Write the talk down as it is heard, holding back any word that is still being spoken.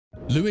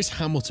Lewis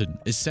Hamilton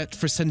is set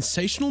for a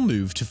sensational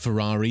move to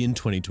Ferrari in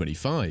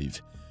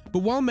 2025, but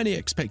while many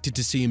expected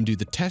to see him do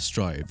the test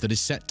drive that is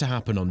set to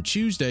happen on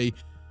Tuesday,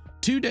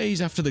 2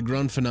 days after the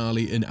grand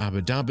finale in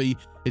Abu Dhabi,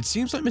 it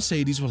seems like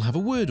Mercedes will have a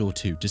word or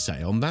two to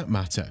say on that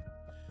matter.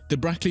 The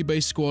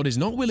Brackley-based squad is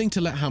not willing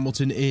to let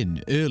Hamilton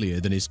in earlier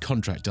than his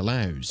contract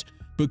allows,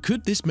 but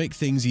could this make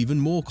things even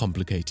more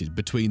complicated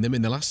between them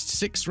in the last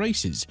 6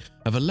 races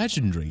of a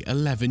legendary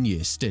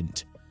 11-year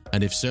stint?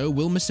 And if so,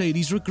 will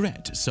Mercedes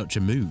regret such a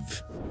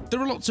move?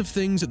 There are lots of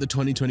things that the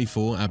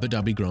 2024 Abu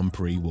Dhabi Grand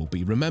Prix will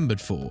be remembered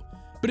for,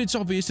 but it's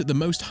obvious that the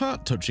most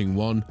heart-touching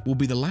one will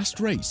be the last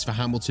race for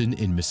Hamilton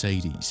in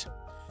Mercedes.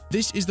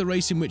 This is the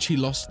race in which he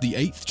lost the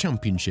 8th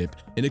championship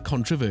in a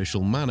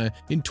controversial manner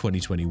in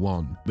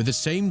 2021, with the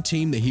same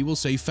team that he will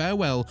say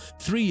farewell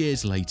 3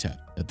 years later,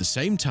 at the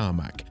same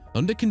tarmac,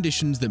 under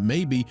conditions that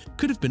maybe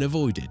could have been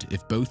avoided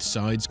if both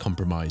sides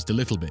compromised a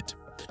little bit.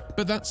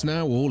 But that's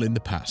now all in the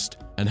past,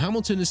 and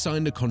Hamilton has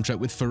signed a contract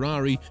with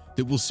Ferrari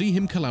that will see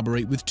him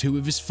collaborate with 2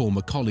 of his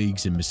former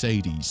colleagues in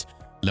Mercedes,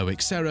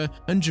 Loic Serra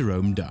and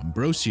Jerome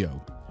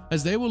D'Ambrosio,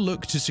 as they will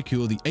look to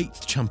secure the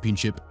 8th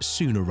championship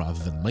sooner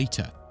rather than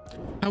later.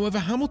 However,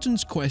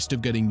 Hamilton's quest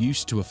of getting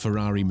used to a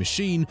Ferrari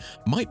machine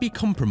might be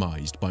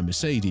compromised by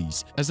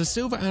Mercedes, as the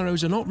Silver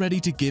Arrows are not ready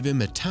to give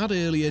him a tad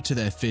earlier to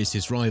their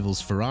fiercest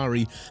rivals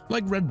Ferrari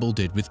like Red Bull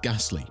did with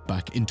Gasly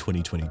back in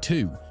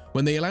 2022,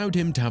 when they allowed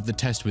him to have the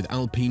test with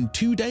Alpine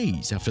 2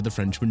 days after the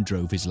Frenchman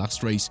drove his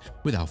last race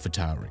with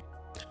AlphaTauri.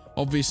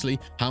 Obviously,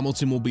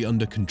 Hamilton will be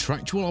under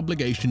contractual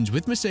obligations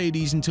with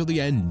Mercedes until the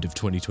end of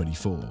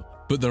 2024,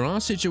 but there are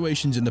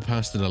situations in the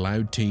past that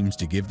allowed teams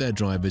to give their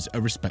drivers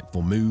a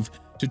respectful move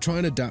to try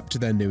and adapt to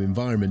their new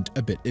environment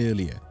a bit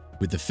earlier,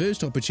 with the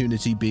first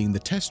opportunity being the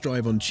test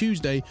drive on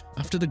Tuesday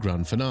after the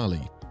grand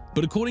finale.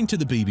 But according to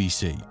the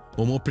BBC,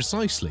 or more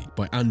precisely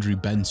by Andrew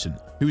Benson,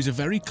 who is a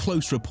very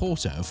close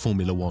reporter of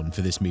Formula One for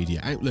this media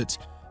outlet,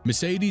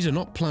 Mercedes are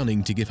not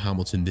planning to give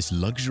Hamilton this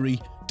luxury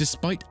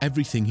despite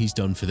everything he's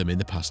done for them in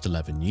the past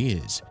 11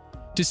 years.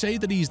 To say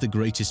that he's the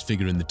greatest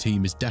figure in the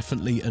team is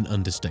definitely an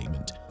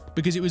understatement,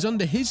 because it was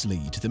under his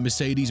lead that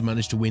Mercedes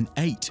managed to win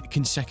 8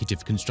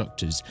 consecutive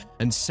Constructors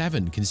and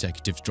 7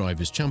 consecutive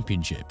Drivers'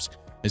 Championships,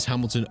 as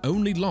Hamilton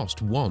only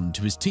lost 1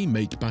 to his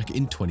teammate back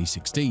in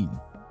 2016.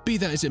 Be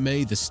that as it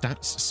may, the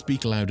stats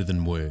speak louder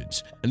than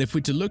words, and if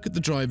we're to look at the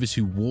drivers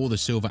who wore the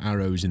Silver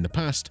Arrows in the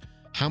past,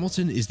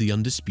 Hamilton is the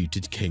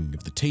undisputed king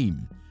of the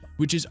team,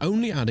 which is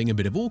only adding a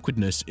bit of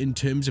awkwardness in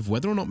terms of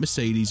whether or not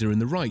Mercedes are in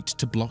the right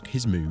to block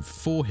his move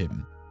for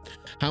him.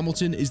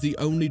 Hamilton is the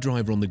only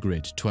driver on the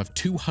grid to have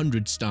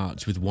 200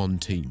 starts with one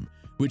team,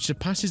 which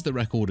surpasses the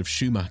record of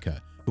Schumacher,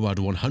 who had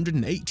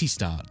 180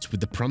 starts with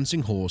the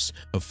prancing horse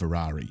of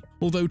Ferrari.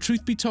 Although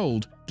truth be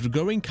told, the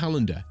growing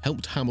calendar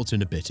helped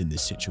Hamilton a bit in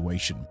this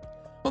situation.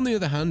 On the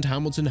other hand,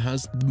 Hamilton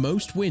has the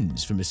most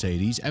wins for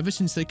Mercedes ever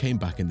since they came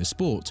back in the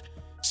sport,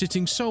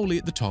 sitting solely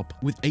at the top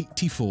with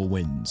 84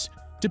 wins.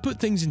 To put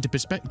things into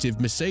perspective,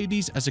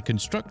 Mercedes as a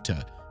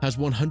constructor has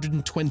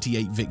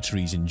 128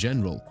 victories in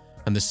general,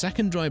 and the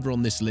second driver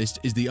on this list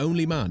is the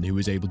only man who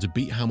was able to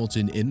beat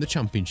Hamilton in the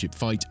championship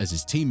fight as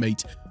his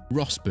teammate,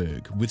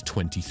 Rosberg, with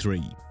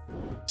 23.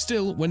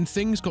 Still, when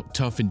things got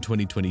tough in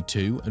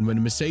 2022 and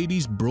when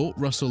Mercedes brought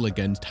Russell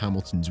against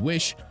Hamilton's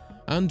wish,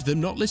 and them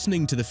not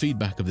listening to the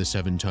feedback of the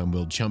 7-time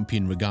world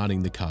champion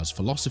regarding the car's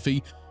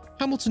philosophy,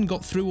 Hamilton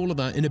got through all of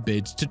that in a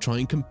bid to try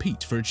and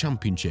compete for a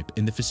championship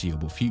in the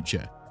foreseeable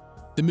future.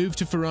 The move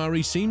to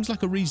Ferrari seems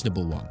like a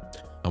reasonable one,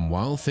 and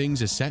while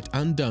things are set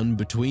and done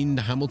between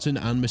Hamilton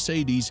and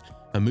Mercedes,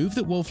 a move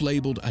that Wolff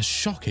labelled as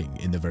shocking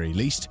in the very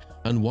least,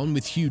 and one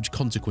with huge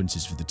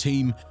consequences for the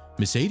team,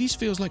 Mercedes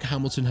feels like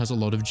Hamilton has a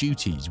lot of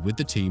duties with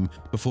the team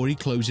before he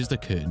closes the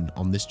curtain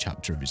on this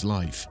chapter of his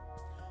life.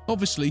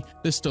 Obviously,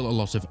 there's still a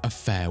lot of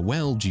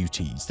farewell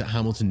duties that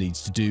Hamilton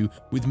needs to do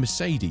with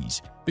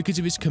Mercedes because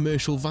of his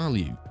commercial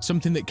value,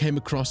 something that came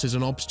across as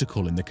an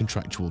obstacle in the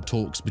contractual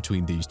talks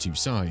between these two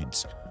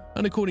sides.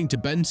 And according to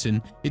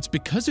Benson, it's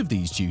because of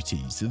these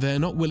duties that they're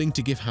not willing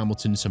to give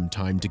Hamilton some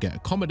time to get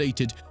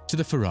accommodated to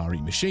the Ferrari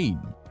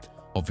machine.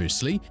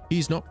 Obviously,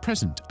 he's not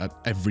present at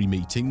every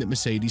meeting that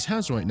Mercedes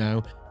has right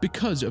now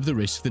because of the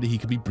risk that he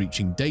could be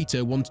breaching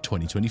data once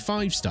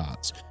 2025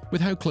 starts,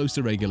 with how close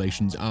the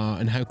regulations are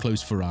and how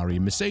close Ferrari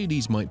and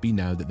Mercedes might be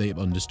now that they have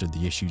understood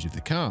the issues of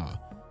the car.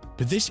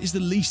 But this is the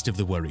least of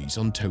the worries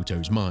on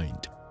Toto's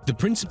mind. The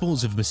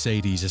principles of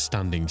Mercedes are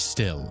standing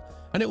still,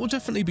 and it will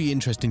definitely be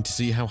interesting to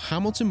see how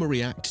Hamilton will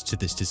react to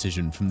this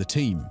decision from the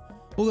team,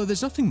 although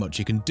there's nothing much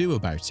he can do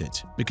about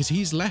it, because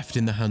he's left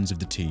in the hands of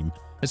the team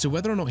as to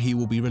whether or not he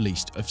will be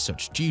released of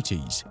such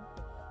duties.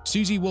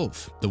 Susie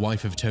Wolff, the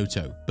wife of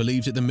Toto,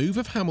 believes that the move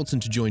of Hamilton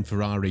to join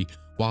Ferrari,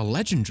 while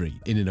legendary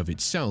in and of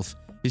itself,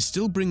 is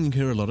still bringing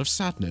her a lot of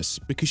sadness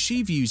because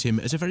she views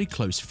him as a very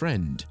close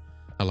friend.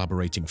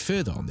 Elaborating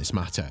further on this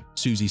matter,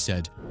 Susie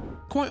said,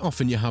 "Quite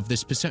often you have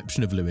this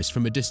perception of Lewis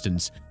from a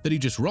distance that he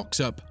just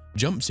rocks up,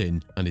 jumps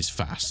in and is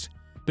fast.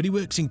 But he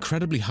works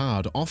incredibly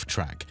hard off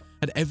track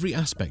at every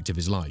aspect of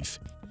his life.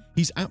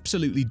 He's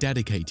absolutely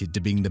dedicated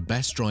to being the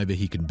best driver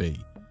he can be.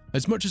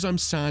 As much as I'm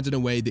sad in a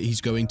way that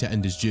he's going to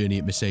end his journey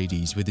at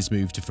Mercedes with his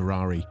move to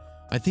Ferrari,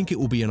 I think it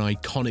will be an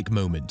iconic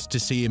moment to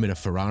see him in a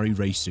Ferrari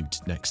race suit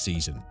next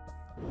season.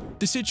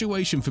 The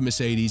situation for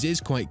Mercedes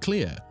is quite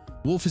clear.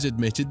 Wolff has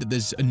admitted that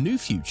there's a new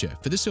future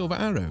for the Silver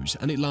Arrows,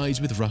 and it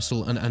lies with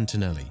Russell and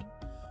Antonelli.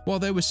 While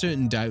there were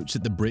certain doubts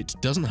that the Brit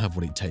doesn't have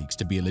what it takes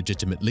to be a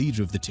legitimate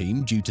leader of the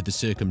team due to the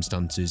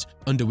circumstances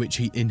under which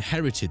he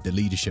inherited the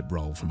leadership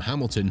role from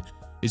Hamilton,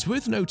 it's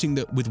worth noting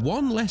that with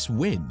one less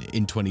win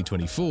in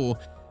 2024,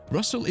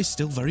 Russell is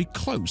still very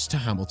close to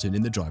Hamilton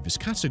in the drivers'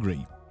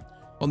 category.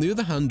 On the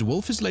other hand,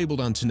 Wolff has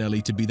labelled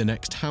Antonelli to be the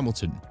next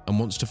Hamilton and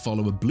wants to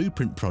follow a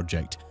blueprint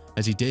project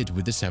as he did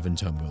with the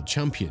 7-time world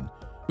champion,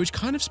 which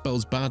kind of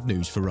spells bad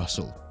news for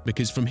Russell,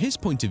 because from his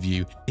point of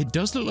view, it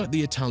does look like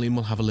the Italian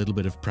will have a little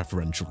bit of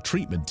preferential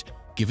treatment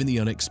given the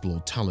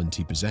unexplored talent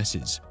he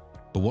possesses.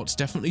 But what's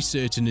definitely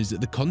certain is that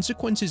the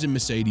consequences in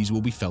Mercedes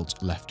will be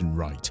felt left and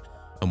right.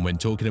 And when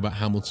talking about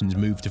Hamilton's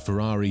move to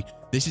Ferrari,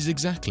 this is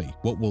exactly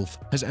what Wolff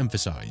has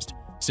emphasised,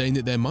 saying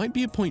that there might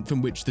be a point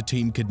from which the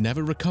team could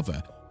never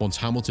recover once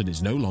Hamilton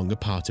is no longer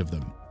part of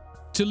them.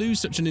 To lose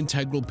such an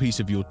integral piece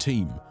of your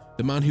team,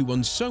 the man who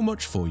won so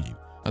much for you,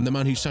 and the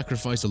man who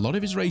sacrificed a lot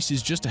of his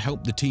races just to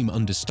help the team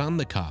understand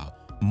the car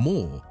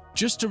more,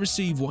 just to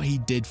receive what he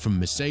did from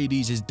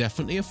Mercedes, is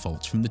definitely a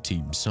fault from the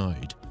team's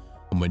side.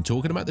 And when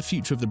talking about the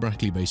future of the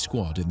Brackley-based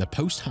squad in the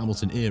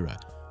post-Hamilton era,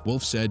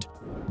 Wolff said,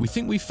 "We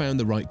think we've found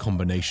the right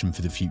combination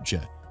for the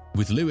future.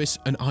 With Lewis,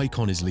 an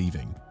icon is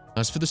leaving.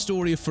 As for the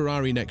story of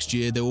Ferrari next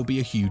year, there will be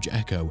a huge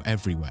echo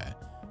everywhere.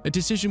 A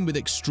decision with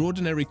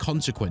extraordinary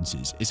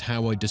consequences is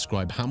how I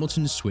describe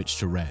Hamilton's switch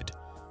to red.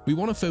 We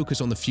want to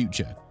focus on the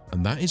future,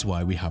 and that is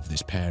why we have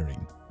this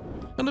pairing."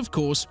 And of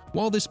course,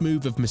 while this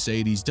move of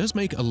Mercedes does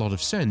make a lot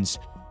of sense,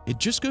 it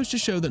just goes to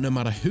show that no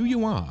matter who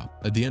you are,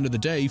 at the end of the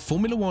day,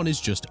 Formula One is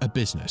just a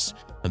business,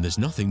 and there's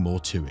nothing more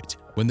to it.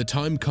 When the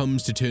time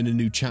comes to turn a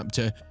new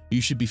chapter,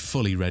 you should be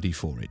fully ready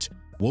for it.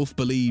 Wolff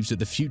believes that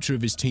the future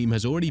of his team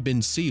has already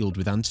been sealed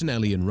with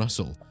Antonelli and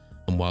Russell,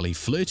 and while he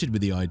flirted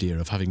with the idea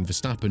of having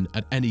Verstappen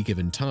at any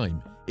given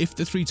time, if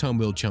the 3-time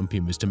world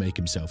champion was to make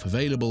himself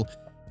available,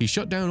 he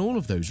shut down all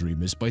of those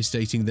rumours by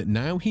stating that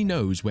now he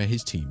knows where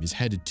his team is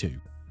headed to.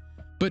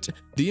 But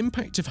the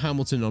impact of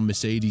Hamilton on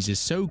Mercedes is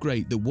so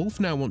great that Wolff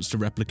now wants to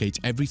replicate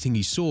everything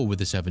he saw with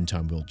the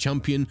 7-time world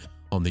champion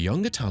on the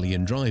young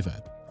Italian driver,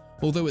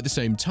 although at the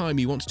same time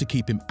he wants to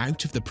keep him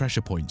out of the pressure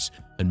points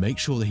and make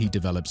sure that he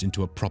develops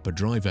into a proper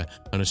driver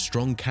and a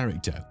strong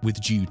character with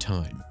due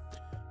time.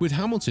 With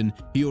Hamilton,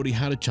 he already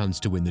had a chance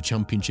to win the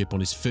championship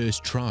on his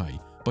first try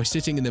by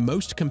sitting in the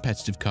most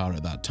competitive car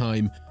at that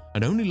time,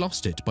 and only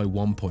lost it by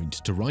 1 point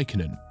to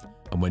Raikkonen.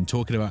 And when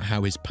talking about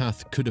how his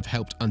path could have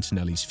helped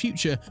Antonelli's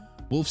future,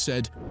 Wolff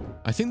said,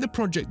 "I think the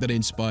project that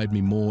inspired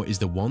me more is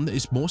the one that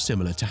is more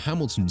similar to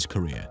Hamilton's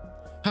career.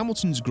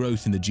 Hamilton's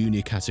growth in the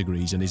junior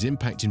categories and his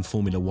impact in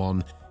Formula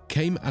One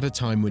came at a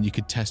time when you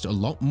could test a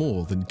lot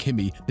more than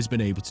Kimi has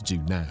been able to do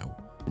now.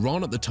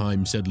 Ron at the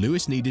time said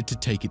Lewis needed to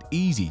take it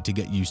easy to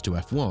get used to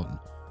F1,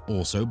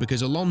 also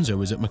because Alonso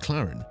was at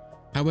McLaren.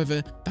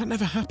 However, that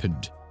never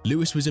happened.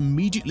 Lewis was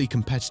immediately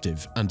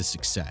competitive and a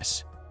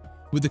success.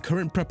 With the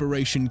current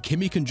preparation,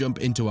 Kimi can jump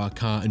into our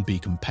car and be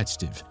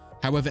competitive.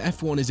 However,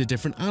 F1 is a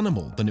different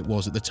animal than it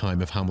was at the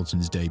time of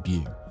Hamilton's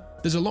debut.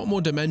 There's a lot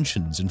more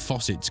dimensions and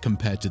facets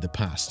compared to the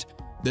past.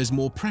 There's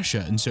more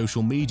pressure and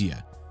social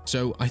media.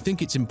 So I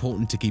think it's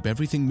important to keep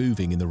everything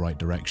moving in the right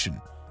direction.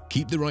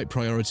 Keep the right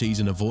priorities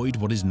and avoid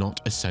what is not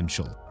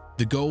essential.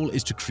 The goal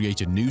is to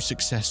create a new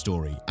success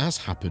story, as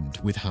happened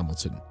with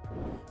Hamilton."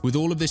 With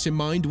all of this in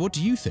mind, what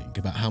do you think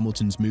about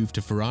Hamilton's move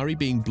to Ferrari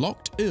being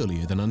blocked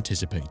earlier than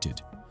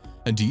anticipated?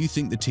 And do you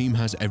think the team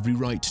has every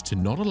right to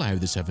not allow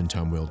the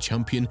 7-time world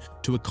champion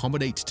to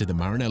accommodate to the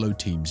Maranello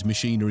team's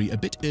machinery a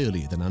bit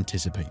earlier than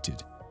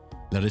anticipated?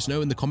 Let us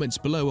know in the comments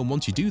below, and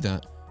once you do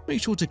that,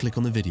 make sure to click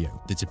on the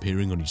video that's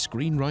appearing on your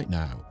screen right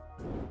now.